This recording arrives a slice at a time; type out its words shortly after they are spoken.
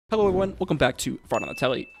Hello everyone, welcome back to Fraud on the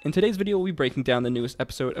Telly. In today's video, we'll be breaking down the newest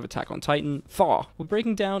episode of Attack on Titan, Thaw. We'll be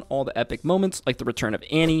breaking down all the epic moments, like the return of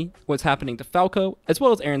Annie, what's happening to Falco, as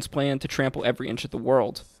well as Eren's plan to trample every inch of the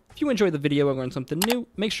world. If you enjoyed the video and learned something new,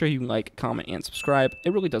 make sure you like, comment, and subscribe.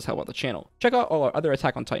 It really does help out the channel. Check out all our other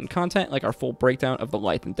Attack on Titan content, like our full breakdown of the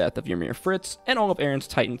life and death of YMIR Fritz, and all of Eren's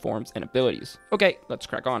Titan forms and abilities. Okay, let's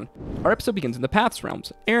crack on. Our episode begins in the Paths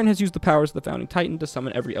realms. Eren has used the powers of the Founding Titan to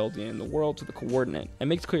summon every Eldian in the world to the coordinate, and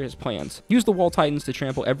makes clear his plans. Use the Wall Titans to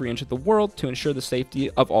trample every inch of the world to ensure the safety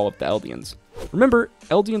of all of the Eldians. Remember,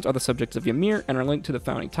 Eldians are the subjects of YMIR and are linked to the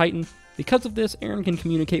Founding Titan. Because of this, Eren can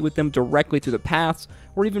communicate with them directly through the paths,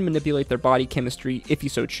 or even manipulate their body chemistry if he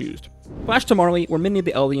so chooses. Flash to Marley, where many of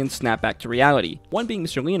the Eldians snap back to reality, one being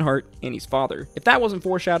Mr. Leonhardt, Annie's father. If that wasn't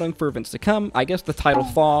foreshadowing for events to come, I guess the title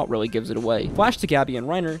Thaw really gives it away. Flash to Gabi and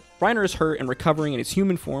Reiner. Reiner is hurt and recovering in his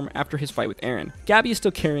human form after his fight with Eren. Gabi is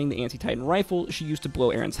still carrying the anti-Titan rifle she used to blow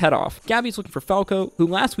Eren's head off. Gabi is looking for Falco, who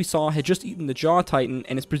last we saw had just eaten the Jaw Titan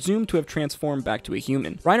and is presumed to have transformed back to a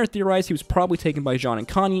human. Reiner theorized he was probably taken by Jean and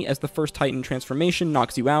Connie, as the first Titan transformation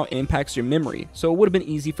knocks you out and impacts your memory, so it would have been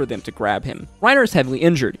easy for them to grab him. Reiner is heavily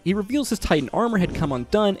injured. He reveals his Titan armor had come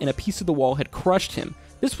undone and a piece of the wall had crushed him.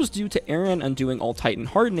 This was due to Eren undoing all Titan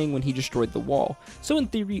hardening when he destroyed the wall, so in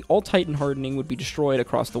theory, all Titan hardening would be destroyed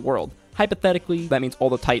across the world. Hypothetically, that means all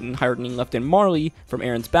the Titan hardening left in Marley from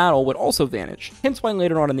Eren's battle would also vanish, hence why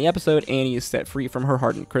later on in the episode, Annie is set free from her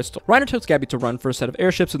hardened crystal. Reiner tells Gabi to run for a set of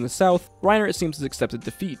airships in the south. Reiner, it seems, has accepted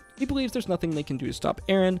defeat. He believes there's nothing they can do to stop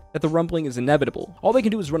Eren, that the rumbling is inevitable. All they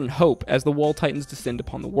can do is run in hope as the Wall Titans descend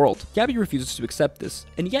upon the world. Gabi refuses to accept this,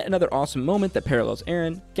 and yet another awesome moment that parallels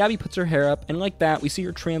Eren. Gabi puts her hair up, and like that, we see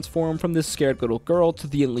her transform from this scared little girl to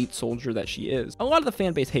the elite soldier that she is. A lot of the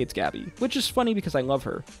fanbase hates Gabi, which is funny because I love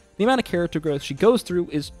her. The amount of character growth she goes through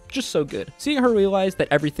is just so good. Seeing her realize that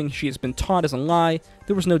everything she has been taught is a lie,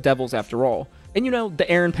 there was no devils after all. And you know, the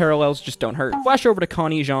Eren parallels just don't hurt. Flash over to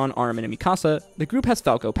Connie, Jean, Armin, and Mikasa. The group has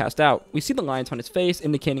Falco passed out. We see the lines on his face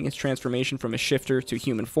indicating his transformation from a shifter to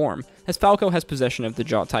human form, as Falco has possession of the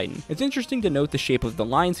Jaw Titan. It's interesting to note the shape of the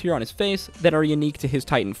lines here on his face that are unique to his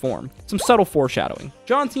Titan form. Some subtle foreshadowing.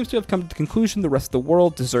 Jean seems to have come to the conclusion the rest of the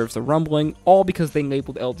world deserves the rumbling, all because they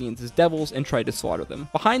labeled Eldians as devils and tried to slaughter them.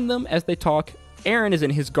 Behind them, as they talk, Eren is in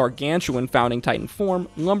his gargantuan Founding Titan form,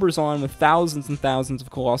 lumbers on with thousands and thousands of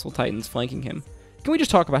Colossal Titans flanking him. Can we just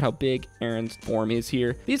talk about how big Eren's form is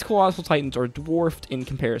here? These Colossal Titans are dwarfed in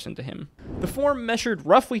comparison to him. The form measured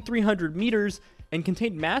roughly 300 meters and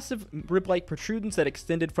contained massive rib-like protrusions that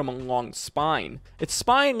extended from a long spine. Its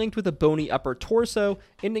spine linked with a bony upper torso,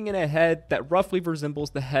 ending in a head that roughly resembles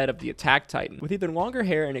the head of the Attack Titan, with either longer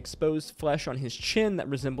hair and exposed flesh on his chin that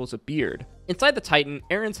resembles a beard. Inside the Titan,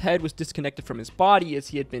 Eren's head was disconnected from his body as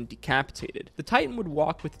he had been decapitated. The Titan would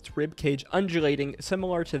walk with its rib cage undulating,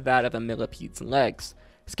 similar to that of a millipede's legs.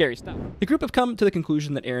 Scary stuff. The group have come to the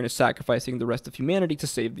conclusion that Eren is sacrificing the rest of humanity to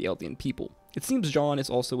save the Eldian people. It seems Jean is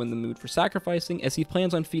also in the mood for sacrificing, as he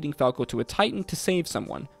plans on feeding Falco to a Titan to save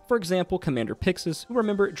someone. For example, Commander Pixis, who,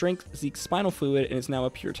 remember, drank Zeke's spinal fluid and is now a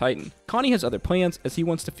pure Titan. Connie has other plans, as he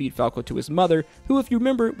wants to feed Falco to his mother, who, if you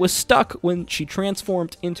remember, was stuck when she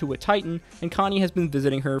transformed into a Titan, and Connie has been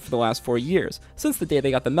visiting her for the last 4 years, since the day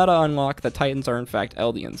they got the meta unlock that Titans are in fact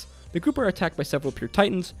Eldians. The group are attacked by several pure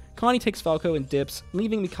Titans. Connie takes Falco and dips,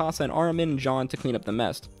 leaving Mikasa and Armin and Jean to clean up the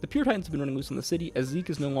mess. The pure Titans have been running loose in the city, as Zeke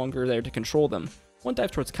is no longer there to control them. One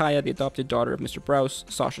dives towards Kaya, the adopted daughter of Mr. Browse,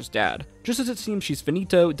 Sasha's dad. Just as it seems she's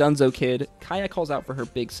finito, Dunzo kid, Kaya calls out for her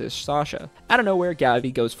big sis Sasha. Out of nowhere,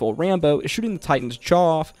 Gabi goes full Rambo, shooting the Titan's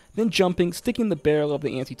jaw off, then jumping, sticking the barrel of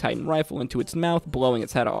the anti-Titan rifle into its mouth, blowing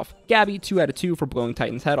its head off. Gabi, 2 out of 2 for blowing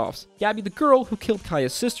Titan's head off. Gabi, the girl who killed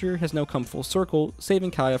Kaya's sister, has now come full circle,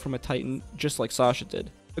 saving Kaya from a Titan just like Sasha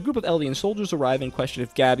did. A group of Eldian soldiers arrive and question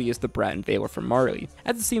if Gabi is the brat and Veiler from Marley.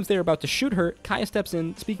 As it seems they are about to shoot her, Kaya steps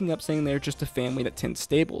in, speaking up saying they're just a family that tends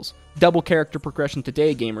stables. Double character progression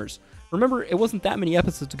today, gamers. Remember, it wasn't that many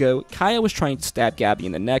episodes ago, Kaya was trying to stab Gabi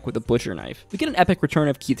in the neck with a butcher knife. We get an epic return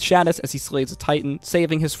of Keith Shadis as he slays a Titan,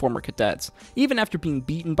 saving his former cadets. Even after being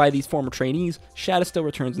beaten by these former trainees, Shadis still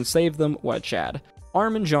returns and saves them. What a Chad.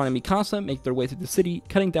 Armin, Jean, and Mikasa make their way through the city,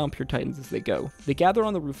 cutting down pure Titans as they go. They gather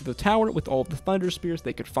on the roof of the tower with all of the thunder spears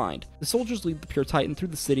they could find. The soldiers lead the pure Titan through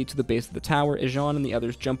the city to the base of the tower as Jean and the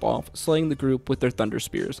others jump off, slaying the group with their thunder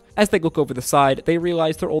spears. As they look over the side, they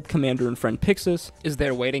realize their old commander and friend Pixis is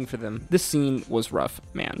there waiting for them. This scene was rough,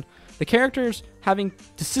 man. The characters having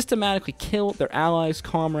to systematically kill their allies,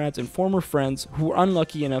 comrades, and former friends who were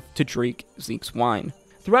unlucky enough to drink Zeke's wine.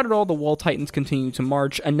 Throughout it all, the Wall Titans continue to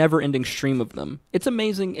march, a never-ending stream of them. It's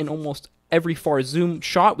amazing in almost every far zoom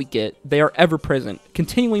shot we get, they are ever present,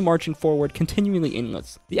 continually marching forward, continually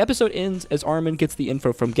endless. The episode ends as Armin gets the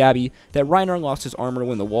info from Gabi that YMIR lost his armor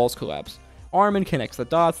when the walls collapsed. Armin connects the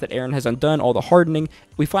dots that Eren has undone all the hardening.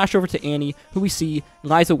 We flash over to Annie, who we see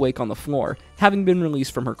lies awake on the floor, having been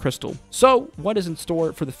released from her crystal. So, what is in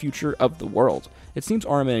store for the future of the world? It seems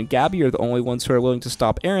Armin and Gabi are the only ones who are willing to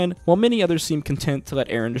stop Eren, while many others seem content to let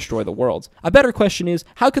Eren destroy the world. A better question is,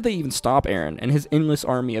 how could they even stop Eren and his endless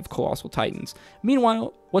army of colossal titans?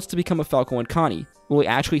 Meanwhile, what's to become of Falco and Connie? Will he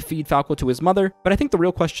actually feed Falco to his mother? But I think the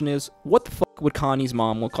real question is, what the fuck would Connie's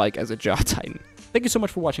mom look like as a Jaw Titan? Thank you so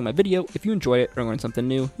much for watching my video. If you enjoyed it or learned something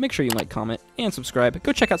new, make sure you like, comment, and subscribe.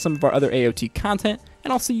 Go check out some of our other AOT content,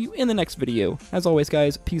 and I'll see you in the next video. As always,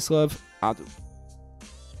 guys, peace, love, adu.